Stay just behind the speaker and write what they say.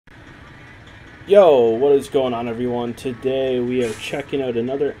Yo, what is going on, everyone? Today we are checking out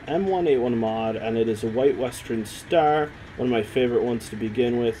another M181 mod, and it is a White Western Star, one of my favorite ones to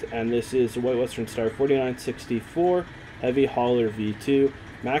begin with, and this is a White Western Star 4964 Heavy Hauler V2.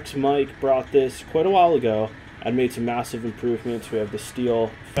 MaxMike brought this quite a while ago and made some massive improvements. We have the steel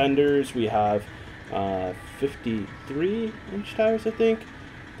fenders, we have 53-inch tires, I think.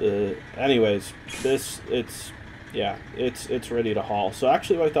 Anyways, it's ready to haul. So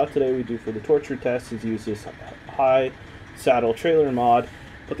actually what I thought today we'd do for the torture test is use this high saddle trailer mod,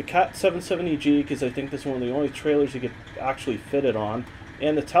 but the Cat 770G, because I think this is one of the only trailers you could actually fit it on,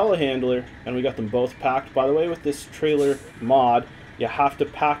 and the telehandler, and we got them both packed. By the way, with this trailer mod, you have to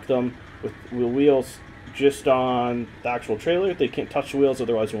pack them with the wheels just on the actual trailer. They can't touch the wheels,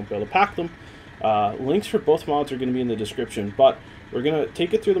 otherwise you won't be able to pack them. Links for both mods are going to be in the description, but we're going to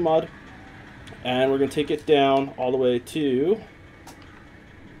take it through the mud, and we're going to take it down all the way to...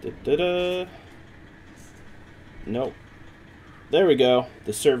 Nope. There we go,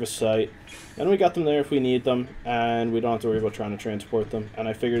 the service site. And we got them there if we need them, and we don't have to worry about trying to transport them. And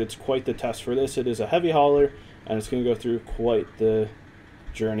I figured it's quite the test for this. It is a heavy hauler, and it's going to go through quite the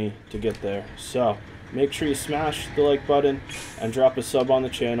journey to get there. So, make sure you smash the like button and drop a sub on the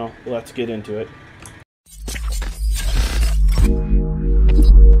channel. Let's get into it.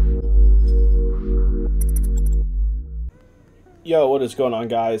 Yo, what is going on,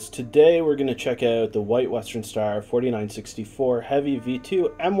 guys? Today we're going to check out the White Western Star 4964 Heavy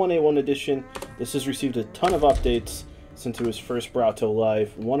V2 M181 edition. This has received a ton of updates since it was first brought to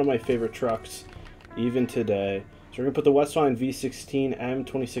life. One of my favorite trucks, even today. So we're going to put the Westline V16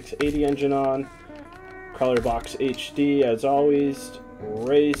 M2680 engine on. Color box HD as always.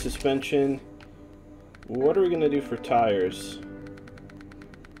 Raised suspension. What are we going to do for tires?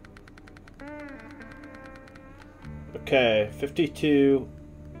 Okay, 52.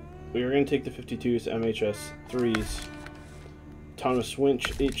 We are going to take the 52s, MHS 3s. Thomas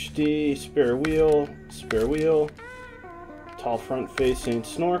winch HD, spare wheel, tall front facing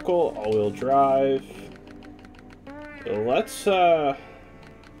snorkel, all-wheel drive. Let's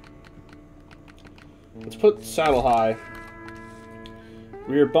put saddle high.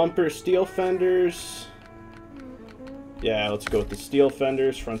 Rear bumper, steel fenders. Yeah, let's go with the steel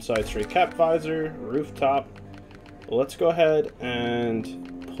fenders. Front side straight cap visor, rooftop. Let's go ahead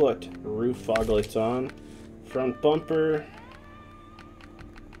and put roof fog lights on. Front bumper.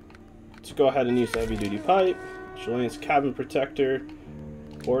 Let's go ahead and use the heavy duty pipe. Chilean's cabin protector.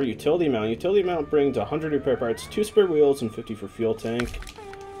 Or utility mount. Utility mount brings 100 repair parts, 2 spare wheels, and 50 for fuel tank.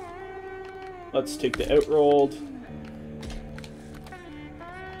 Let's take the outrolled.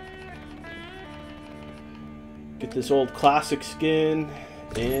 Get this old classic skin,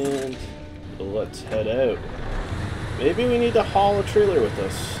 and let's head out. Maybe we need to haul a trailer with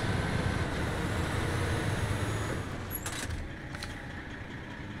us.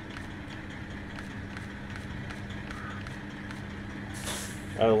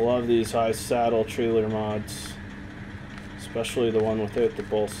 I love these high saddle trailer mods, especially the one without the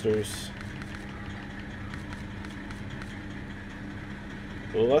bolsters.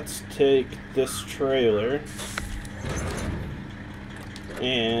 Well, let's take this trailer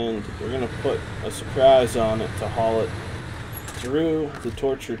and we're going to put a surprise on it to haul it through the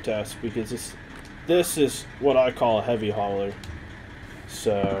torture test, because this is what I call a heavy hauler.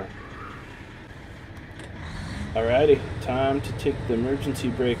 So, alrighty, time to take the emergency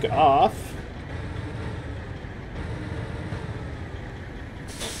brake off.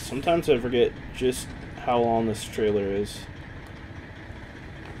 Sometimes I forget just how long this trailer is.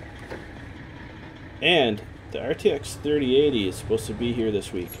 And the RTX 3080 is supposed to be here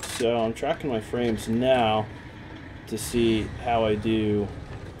this week, so I'm tracking my frames now to see how I do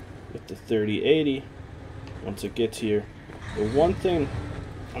with the 3080 once it gets here. The one thing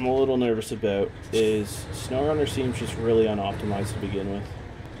I'm a little nervous about is SnowRunner seems just really unoptimized to begin with.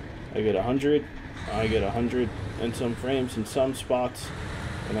 I get 100, I get 100 in some frames in some spots,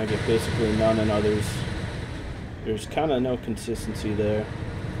 and I get basically none in others. There's kind of no consistency there,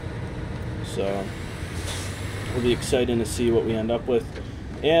 so it'll be exciting to see what we end up with.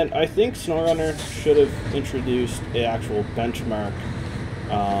 And I think SnowRunner should have introduced an actual benchmark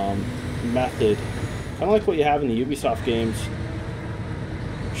method, kind of like what you have in the Ubisoft games,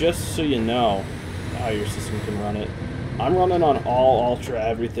 just so you know how your system can run it. I'm running on all ultra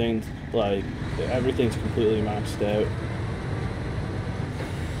everything, like everything's completely maxed out.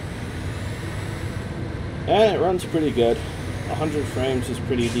 And it runs pretty good. 100 frames is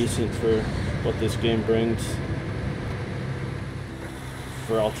pretty decent for what this game brings.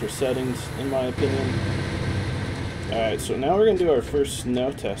 For ultra settings, in my opinion. Alright, so now we're going to do our first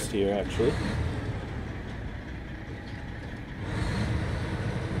snow test here, actually.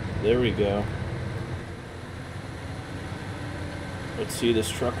 There we go. Let's see this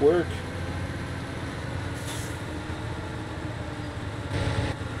truck work.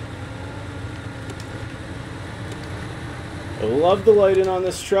 I love the lighting on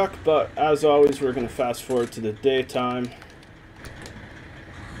this truck, but as always, we're going to fast forward to the daytime.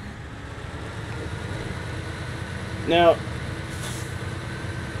 Now,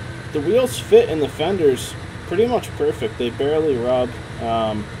 the wheels fit in the fenders pretty much perfect. They barely rub.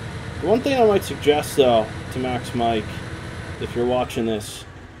 One thing I might suggest, though, to MaxMike, if you're watching this,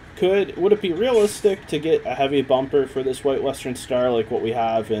 would it be realistic to get a heavy bumper for this White Western Star like what we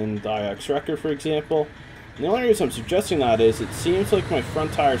have in the IX Wrecker, for example? And the only reason I'm suggesting that is it seems like my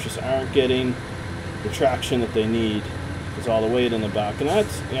front tires just aren't getting the traction that they need because all the weight in the back. And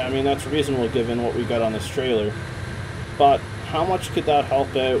that's, yeah, I mean, that's reasonable given what we got on this trailer. But how much could that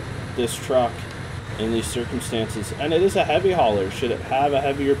help out this truck in these circumstances? And it is a heavy hauler. Should it have a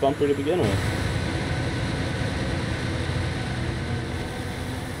heavier bumper to begin with?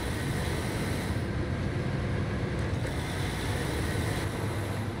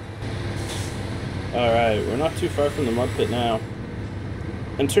 Alright, we're not too far from the mud pit now.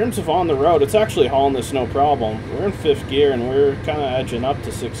 In terms of on the road, it's actually hauling this no problem. We're in 5th gear and we're kind of edging up to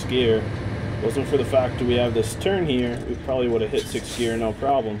 6th gear. If it wasn't for the fact that we have this turn here, we probably would have hit 6th gear no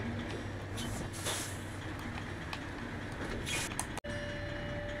problem.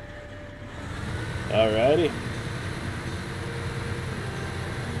 Alrighty.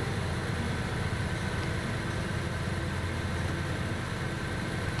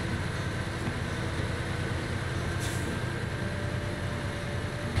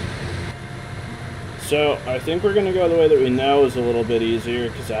 So, I think we're going to go the way that we know is a little bit easier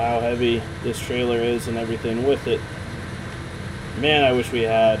because of how heavy this trailer is and everything with it. Man, I wish we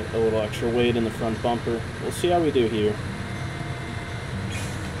had a little extra weight in the front bumper. We'll see how we do here.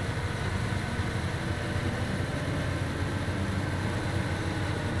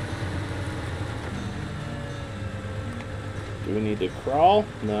 Do we need to crawl?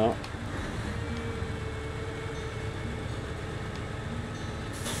 No.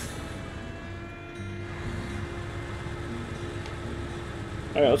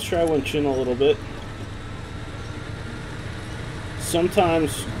 Alright, let's try winching a little bit.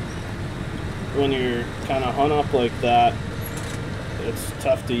 Sometimes when you're kind of hung up like that, it's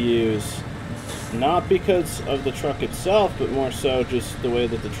tough to use. Not because of the truck itself, but more so just the way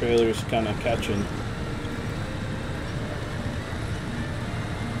that the trailer's kind of catching.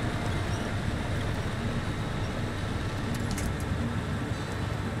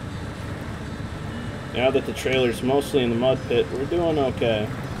 Now that the trailer's mostly in the mud pit, we're doing okay.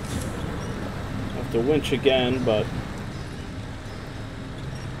 Have to winch again, but...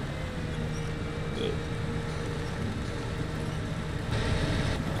 good.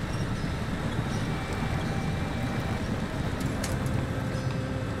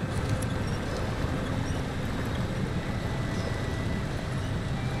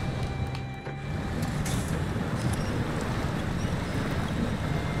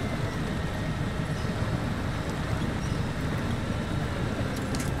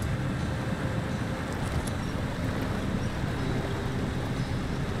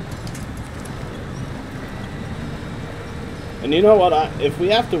 And you know what, if we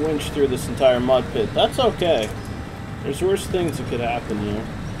have to winch through this entire mud pit, that's okay. There's worse things that could happen here.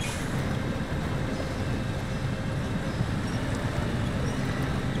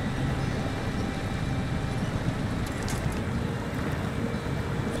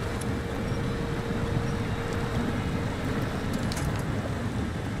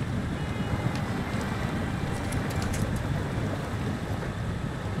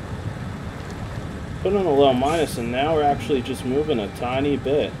 Put in a low minus, and now we're actually just moving a tiny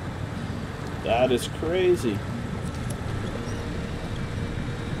bit. That is crazy.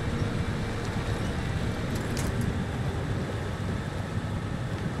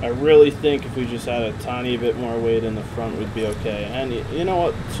 I really think if we just had a tiny bit more weight in the front, we'd be okay. And you know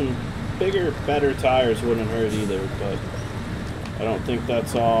what? Some bigger, better tires wouldn't hurt either, but I don't think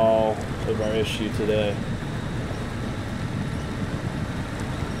that's all of our issue today.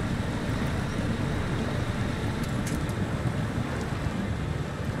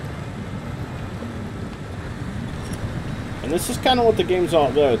 And this is kind of what the game's all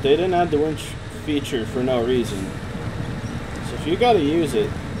about. They didn't add the winch feature for no reason. So if you gotta use it,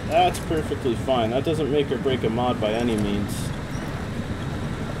 that's perfectly fine. That doesn't make or break a mod by any means.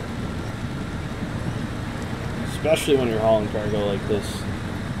 Especially when you're hauling cargo like this.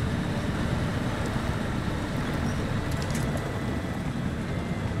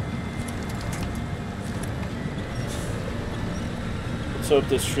 hope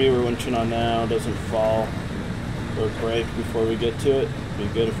this tree we're winching on now doesn't fall or break before we get to it. It'd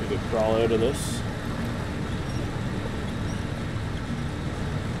be good if we could crawl out of this.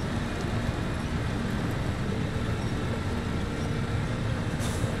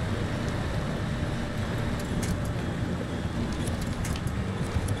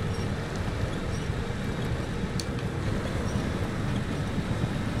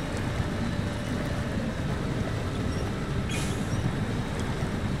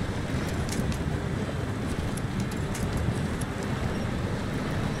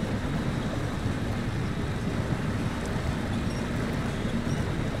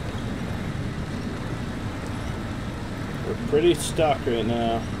 Pretty stuck right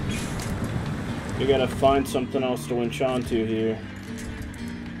now. We gotta find something else to winch onto here.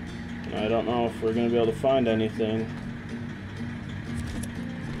 I don't know if we're gonna be able to find anything.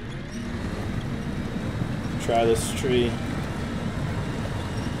 Try this tree.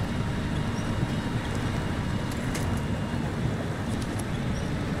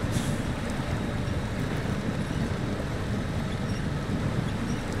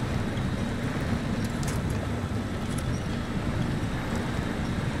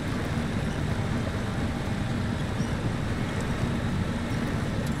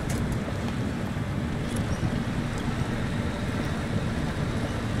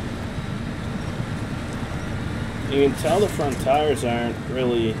 You can tell the front tires aren't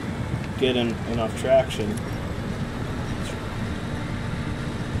really getting enough traction.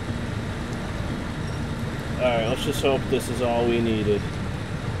 Alright, let's just hope this is all we needed.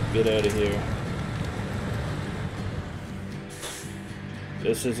 Get out of here.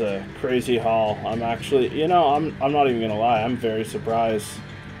 This is a crazy haul. I'm actually, you know, I'm not even gonna lie, I'm very surprised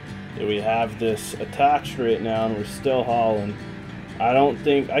that we have this attached right now and we're still hauling.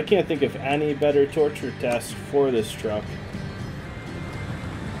 I can't think of any better torture test for this truck.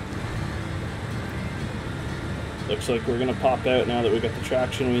 Looks like we're gonna pop out now that we got the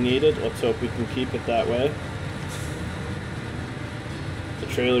traction we needed. Let's hope we can keep it that way. The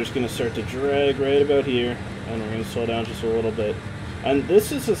trailer's gonna start to drag right about here, and we're gonna slow down just a little bit. And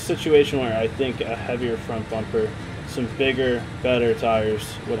this is a situation where I think a heavier front bumper, some bigger, better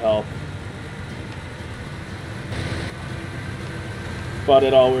tires would help. But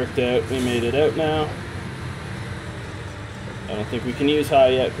it all worked out. We made it out now. I don't think we can use high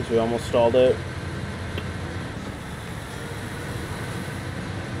yet because we almost stalled out.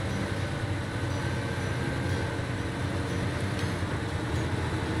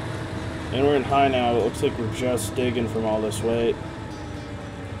 And we're in high now. It looks like we're just digging from all this weight.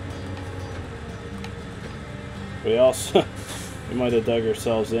 We also, we might have dug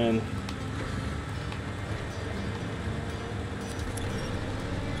ourselves in.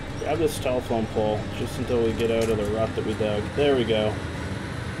 Grab this telephone pole just until we get out of the rut that we dug. There we go.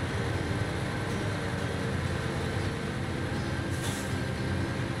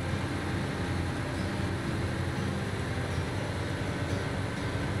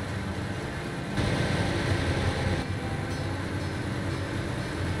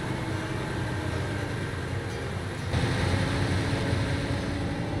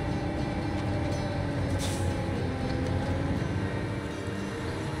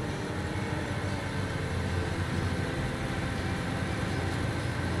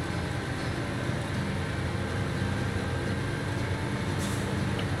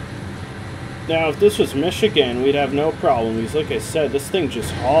 Now, if this was Michigan, we'd have no problem, because like I said, this thing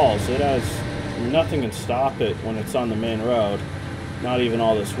just hauls. It has nothing can stop it when it's on the main road. Not even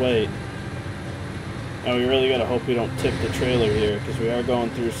all this weight. Now, we really gotta hope we don't tip the trailer here, because we are going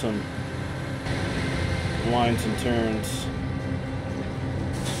through some lines and turns,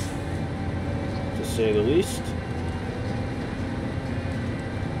 to say the least.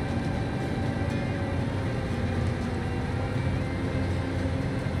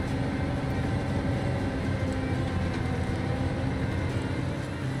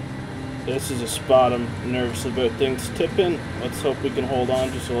 This is a spot I'm nervous about things tipping. Let's hope we can hold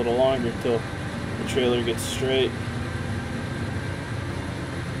on just a little longer till the trailer gets straight.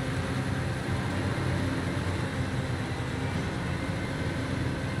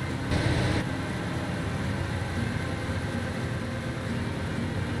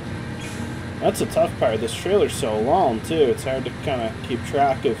 That's a tough part. This trailer's so long too. It's hard to kind of keep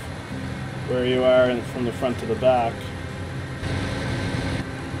track of where you are from the front to the back.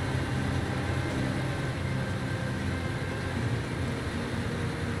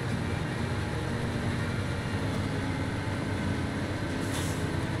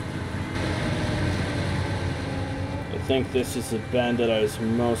 I think this is the bend that I was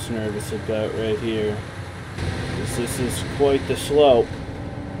most nervous about right here. This is quite the slope.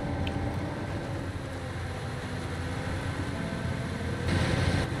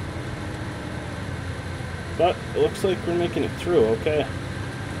 But it looks like we're making it through, okay.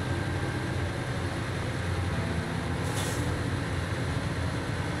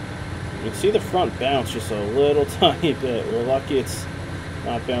 You can see the front bounce just a little tiny bit. We're lucky it's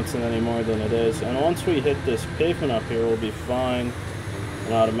not bouncing any more than it is. And once we hit this pavement up here, we'll be fine.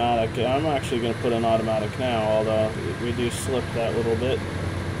 An automatic. I'm actually going to put an automatic now, although we do slip that little bit.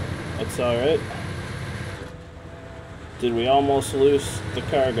 That's alright. Did we almost lose the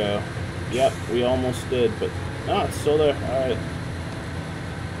cargo? Yep, we almost did, but no, it's still there. Alright.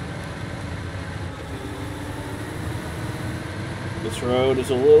 This road is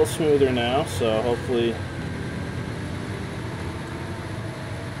a little smoother now, so hopefully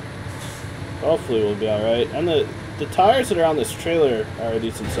we'll be alright. And the tires that are on this trailer are a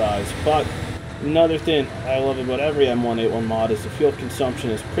decent size, but another thing I love about every M181 mod is the fuel consumption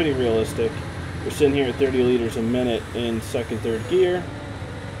is pretty realistic. We're sitting here at 30 liters a minute in second, third gear.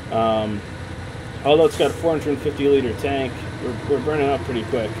 Although it's got a 450 liter tank, we're burning up pretty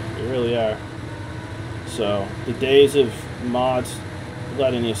quick. We really are. So the days of mods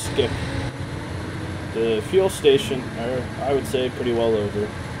letting you skip the fuel station are, I would say, pretty well over.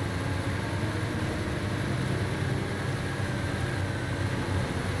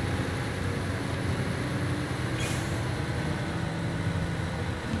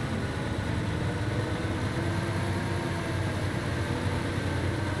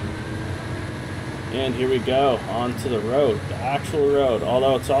 And here we go, onto the road, the actual road.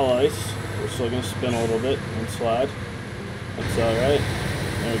 Although it's all ice, we're still going to spin a little bit and slide. That's alright.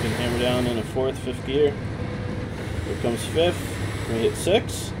 Now we can hammer down in a fourth, fifth gear. Here comes fifth. Can we hit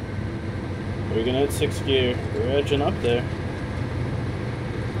six? We're going to hit sixth gear. We're edging up there.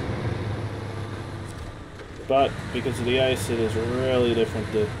 But because of the ice, it is really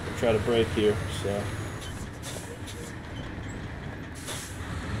different to try to brake here. So.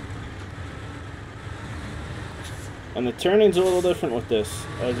 And the turning's a little different with this,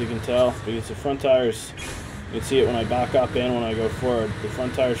 as you can tell, because the front tires, you can see it when I back up and when I go forward, the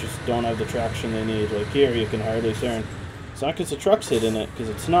front tires just don't have the traction they need. Like here, you can hardly turn. It's not because the truck's hitting it, because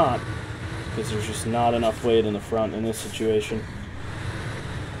it's not, because there's just not enough weight in the front in this situation.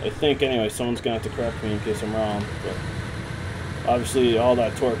 I think, anyway, someone's going to have to correct me in case I'm wrong, but obviously all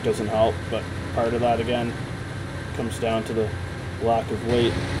that torque doesn't help, but part of that, again, comes down to the lack of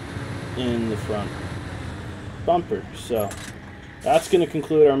weight in the front bumper. So that's going to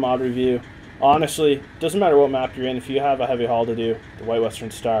conclude our mod review. Honestly, doesn't matter what map you're in, if you have a heavy haul to do, the White Western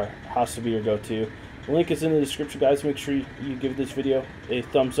Star has to be your go-to. The link is in the description, guys. Make sure you give this video a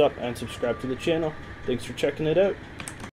thumbs up and subscribe to the channel. Thanks for checking it out.